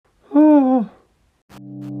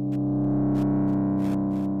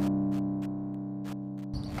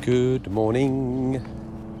Good morning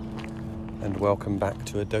and welcome back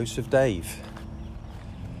to A Dose of Dave.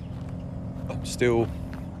 I'm still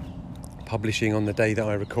publishing on the day that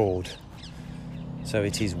I record, so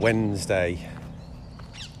it is Wednesday.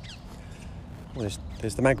 Well,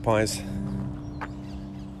 there's the magpies,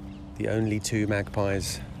 the only two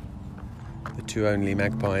magpies, the two only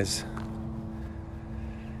magpies.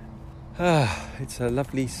 It's a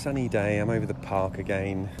lovely sunny day. I'm over the park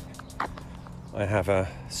again. I have a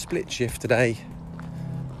split shift today,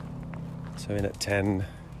 so in at 10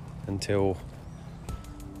 until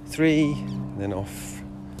 3, and then off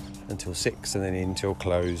until 6, and then in till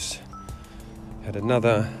close. Had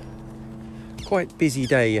another quite busy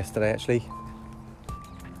day yesterday actually.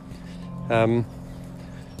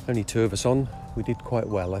 Only 2 of us on. We did quite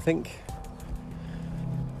well, I think.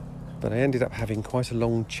 But I ended up having quite a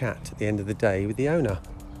long chat at the end of the day with the owner.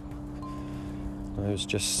 I was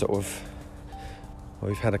just sort of...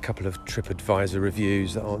 We've had a couple of TripAdvisor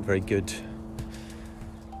reviews that aren't very good.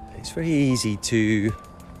 It's very easy to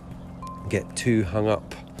get too hung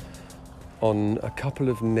up on a couple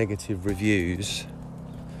of negative reviews,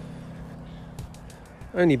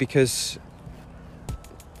 only because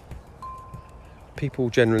people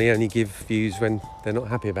generally only give views when they're not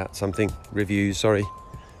happy about something. You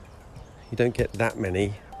don't get that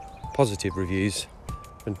many positive reviews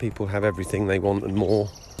when people have everything they want and more.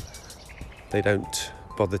 They don't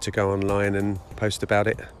bother to go online and post about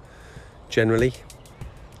it, generally.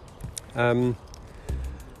 But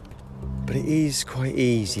it is quite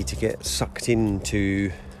easy to get sucked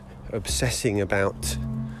into obsessing about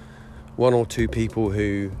 1 or 2 people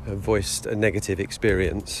who have voiced a negative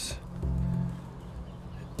experience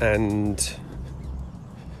and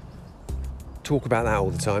talk about that all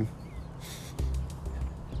the time.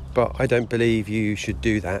 But I don't believe you should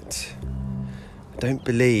do that. I don't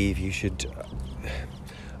believe you should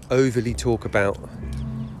overly talk about,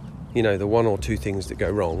 the 1 or 2 things that go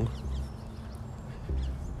wrong.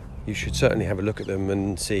 You should certainly have a look at them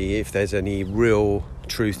and see if there's any real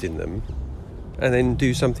truth in them, and then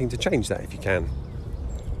do something to change that if you can.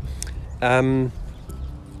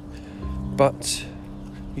 But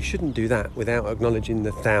you shouldn't do that without acknowledging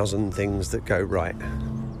the 1,000 things that go right.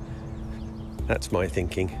 That's my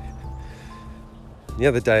thinking. The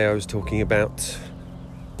other day I was talking about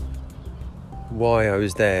why I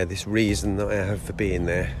was there, this reason that I have for being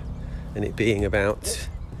there, and it being about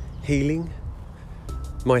healing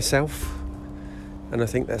myself, and I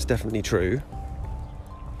think that's definitely true.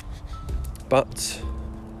 But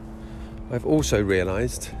I've also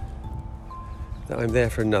realised that I'm there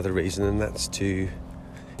for another reason, and that's to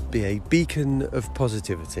be a beacon of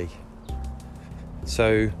positivity.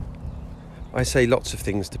 So I say lots of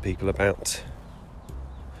things to people about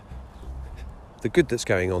the good that's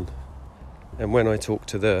going on. And when I talk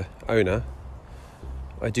to the owner,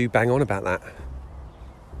 I do bang on about that.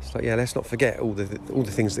 It's like, let's not forget all the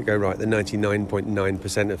things that go right, the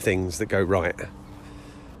 99.9% of things that go right.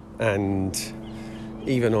 And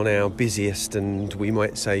even on our busiest and, we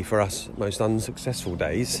might say for us, most unsuccessful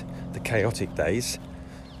days, the chaotic days,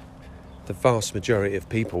 the vast majority of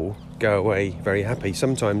people go away very happy,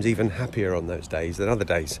 sometimes even happier on those days than other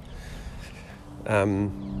days.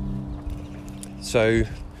 So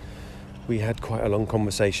we had quite a long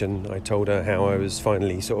conversation. I told her how I was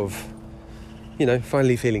finally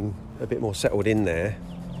finally feeling a bit more settled in there.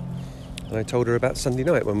 And I told her about Sunday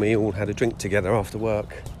night when we all had a drink together after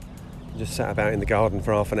work. Just sat about in the garden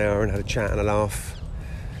for half an hour and had a chat and a laugh.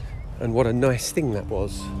 And what a nice thing that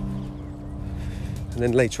was. And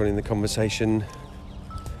then later on in the conversation,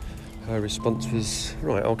 her response was,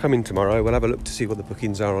 right, I'll come in tomorrow. We'll have a look to see what the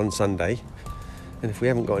bookings are on Sunday. And if we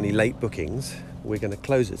haven't got any late bookings, we're going to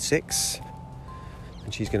close at 6,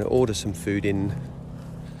 and she's going to order some food in,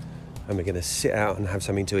 and we're going to sit out and have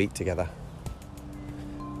something to eat together.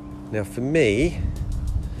 Now for me,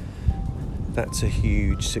 that's a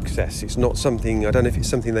huge success. It's not something, I don't know if it's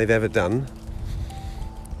something they've ever done,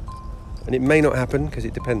 and it may not happen because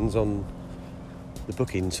it depends on the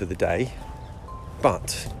bookings for the day,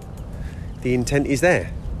 but the intent is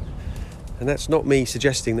there. And that's not me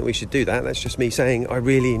suggesting that we should do that. That's just me saying I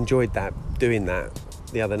really enjoyed doing that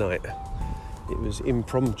the other night. It was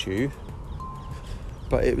impromptu,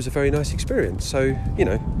 but it was a very nice experience. So,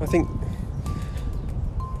 I think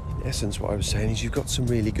in essence what I was saying is you've got some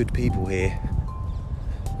really good people here,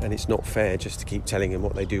 and it's not fair just to keep telling them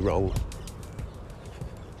what they do wrong.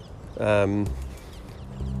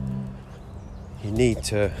 You need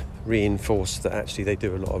to reinforce that actually they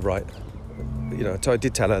do a lot of right. I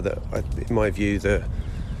did tell her that, in my view, the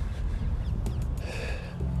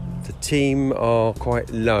team are quite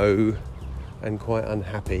low and quite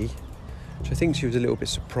unhappy, which I think she was a little bit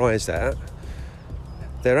surprised at.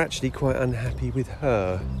 They're actually quite unhappy with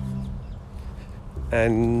her.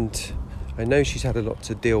 And I know she's had a lot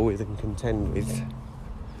to deal with and contend with.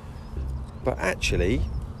 But actually,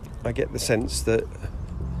 I get the sense that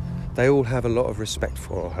they all have a lot of respect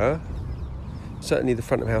for her. Certainly the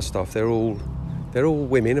front of house staff, they're all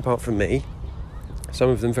women apart from me. Some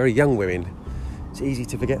of them very young women. It's easy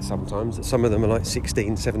to forget sometimes that some of them are like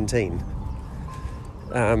 16, 17.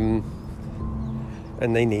 And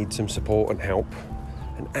they need some support and help.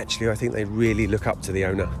 And actually, I think they really look up to the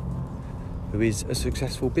owner, who is a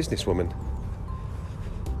successful businesswoman.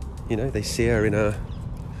 You know, they see her in a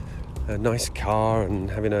nice car and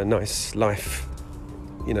having a nice life,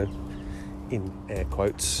 you know, in air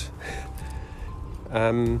quotes.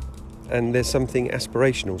 And there's something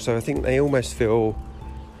aspirational. So I think they almost feel,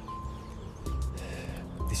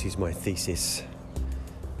 this is my thesis,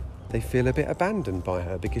 they feel a bit abandoned by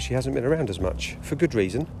her because she hasn't been around as much, for good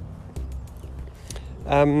reason.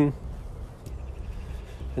 And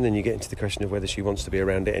then you get into the question of whether she wants to be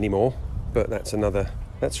around it anymore, but that's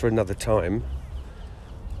for another time.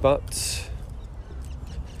 But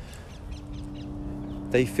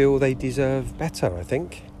they feel they deserve better, I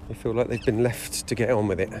think. They feel like they've been left to get on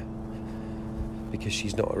with it because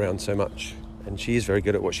she's not around so much, and she is very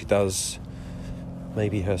good at what she does.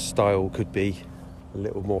 Maybe her style could be a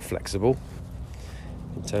little more flexible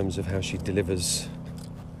in terms of how she delivers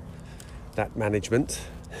that management.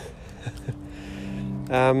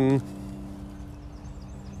 So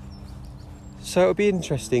it'll be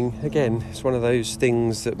interesting. Again, it's one of those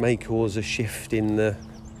things that may cause a shift in the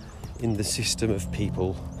system of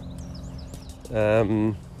people,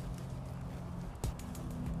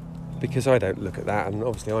 because I don't look at that, and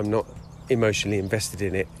obviously I'm not emotionally invested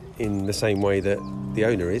in it in the same way that the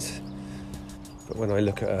owner is. But when I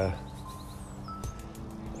look at a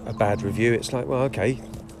bad review, it's like, well, okay,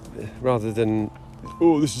 rather than,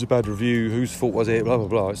 oh, this is a bad review, whose fault was it, blah, blah,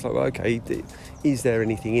 blah. It's like, well, okay, is there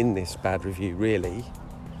anything in this bad review, really?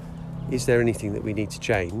 Is there anything that we need to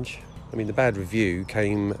change? I mean, the bad review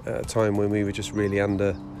came at a time when we were just really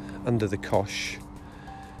under the cosh,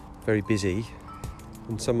 very busy,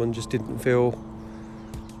 and someone just didn't feel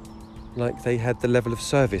like they had the level of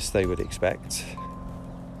service they would expect.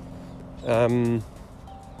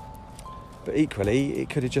 But equally, it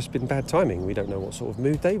could have just been bad timing. We don't know what sort of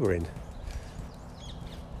mood they were in.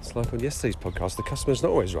 It's like on yesterday's podcast, the customer's not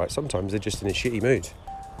always right. Sometimes they're just in a shitty mood.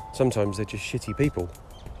 Sometimes they're just shitty people.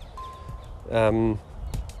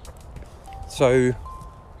 So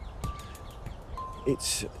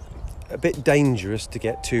it's a bit dangerous to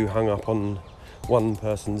get too hung up on one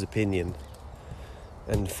person's opinion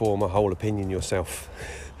and form a whole opinion yourself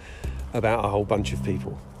about a whole bunch of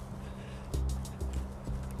people.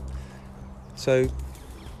 So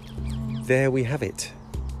there we have it.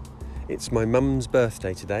 It's my mum's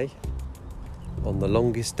birthday today, on the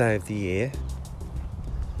longest day of the year.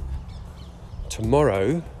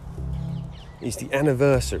 Tomorrow is the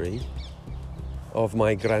anniversary of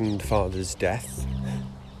my grandfather's death,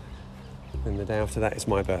 and the day after that is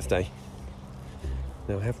my birthday.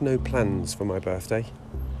 Now, I have no plans for my birthday.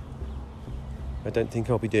 I don't think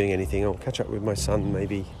I'll be doing anything. I'll catch up with my son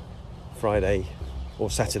maybe Friday or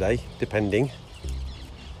Saturday, depending.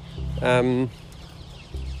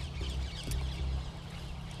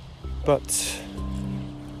 But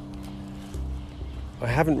I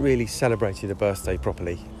haven't really celebrated a birthday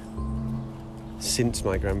properly since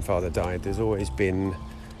my grandfather died. There's always been,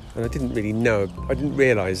 and I didn't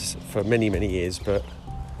realise for many, many years, but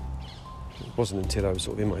it wasn't until I was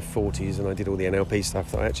sort of in my 40s and I did all the NLP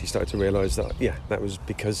stuff that I actually started to realise that, that was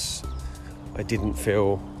because I didn't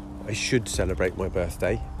feel I should celebrate my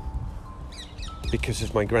birthday because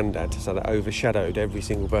of my granddad. So that overshadowed every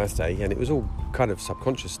single birthday, and it was all kind of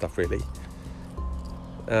subconscious stuff, really.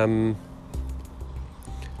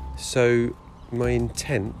 So my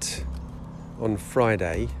intent on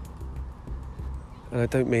Friday, and I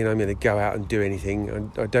don't mean I'm going to go out and do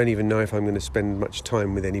anything. I don't even know if I'm going to spend much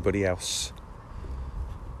time with anybody else.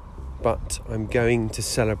 But I'm going to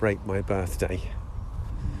celebrate my birthday.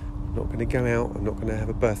 I'm not going to go out. I'm not going to have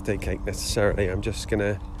a birthday cake necessarily. I'm just going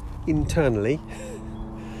to internally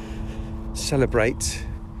celebrate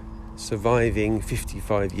surviving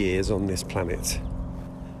 55 years on this planet.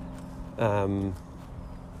 And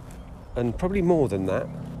probably more than that,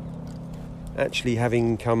 actually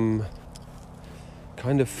having come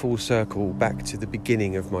kind of full circle back to the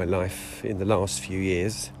beginning of my life in the last few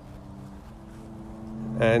years,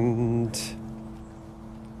 and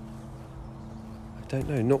I don't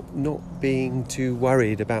know, not being too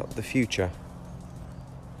worried about the future.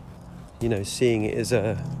 seeing it as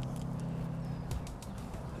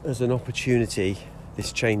an opportunity,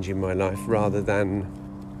 this change in my life, rather than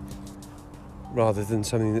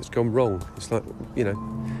something that's gone wrong. It's like,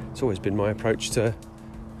 it's always been my approach to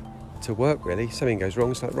work, really. Something goes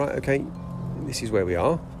wrong, it's like, right, okay, this is where we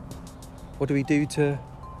are. What do we do to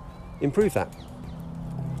improve that?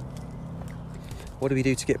 What do we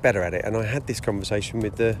do to get better at it? And I had this conversation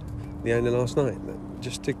with the owner last night,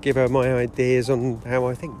 just to give her my ideas on how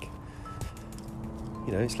I think.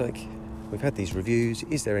 It's like, we've had these reviews.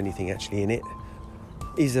 Is there anything actually in it?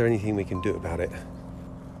 Is there anything we can do about it?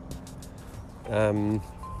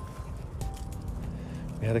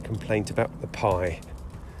 We had a complaint about the pie,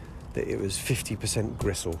 that it was 50%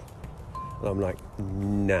 gristle. And I'm like,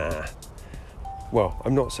 nah. Well,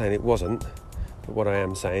 I'm not saying it wasn't, but what I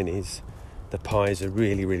am saying is the pies are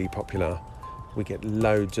really, really popular. We get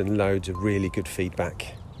loads and loads of really good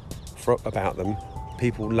feedback about them.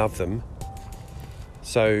 People love them.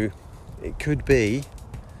 So it could be,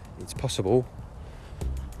 it's possible,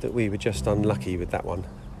 that we were just unlucky with that one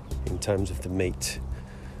in terms of the meat.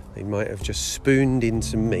 They might have just spooned in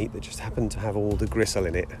some meat that just happened to have all the gristle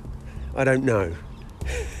in it. I don't know.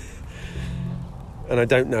 And I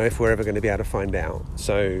don't know if we're ever going to be able to find out.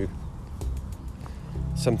 So,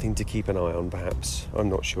 something to keep an eye on, perhaps. I'm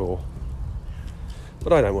not sure.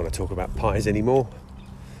 But I don't want to talk about pies anymore.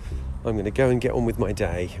 I'm going to go and get on with my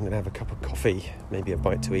day. I'm going to have a cup of coffee, maybe a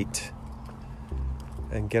bite to eat,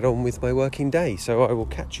 and get on with my working day. So I will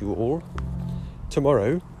catch you all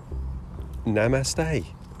tomorrow. Namaste.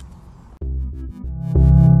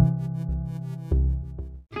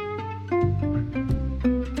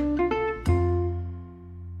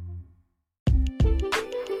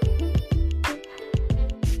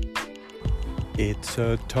 It's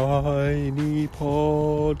a tiny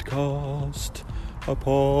podcast, a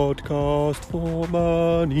podcast for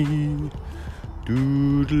money.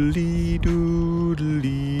 Doodly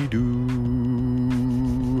doodly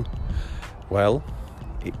doo. Well,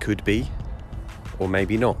 it could be, or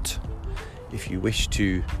maybe not. If you wish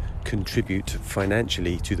to contribute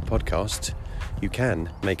financially to the podcast, you can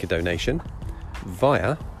make a donation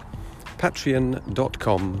via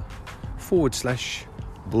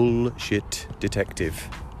patreon.com/bullshit detective.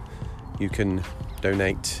 You can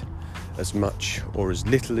donate as much or as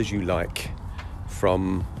little as you like,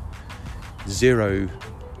 from £0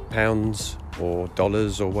 or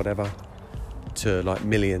dollars or whatever to like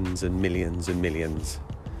millions and millions and millions,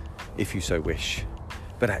 if you so wish.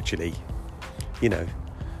 But actually, the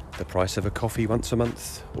price of a coffee once a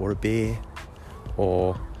month, or a beer,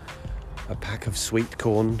 or a pack of sweet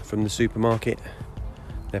corn from the supermarket,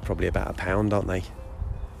 they're probably about £1, aren't they?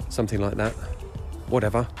 Something like that.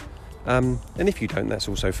 Whatever. And if you don't, that's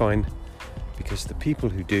also fine, because the people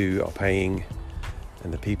who do are paying,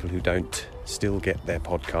 and the people who don't still get their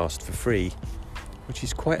podcast for free, which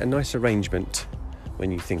is quite a nice arrangement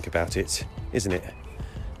when you think about it, isn't it?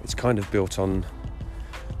 It's kind of built on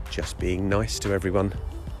just being nice to everyone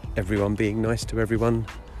being nice to everyone,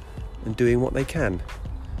 and doing what they can.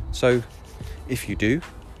 So if you do,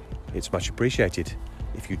 it's much appreciated.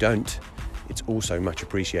 If you don't, it's also much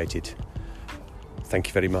appreciated. Thank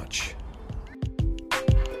you very much.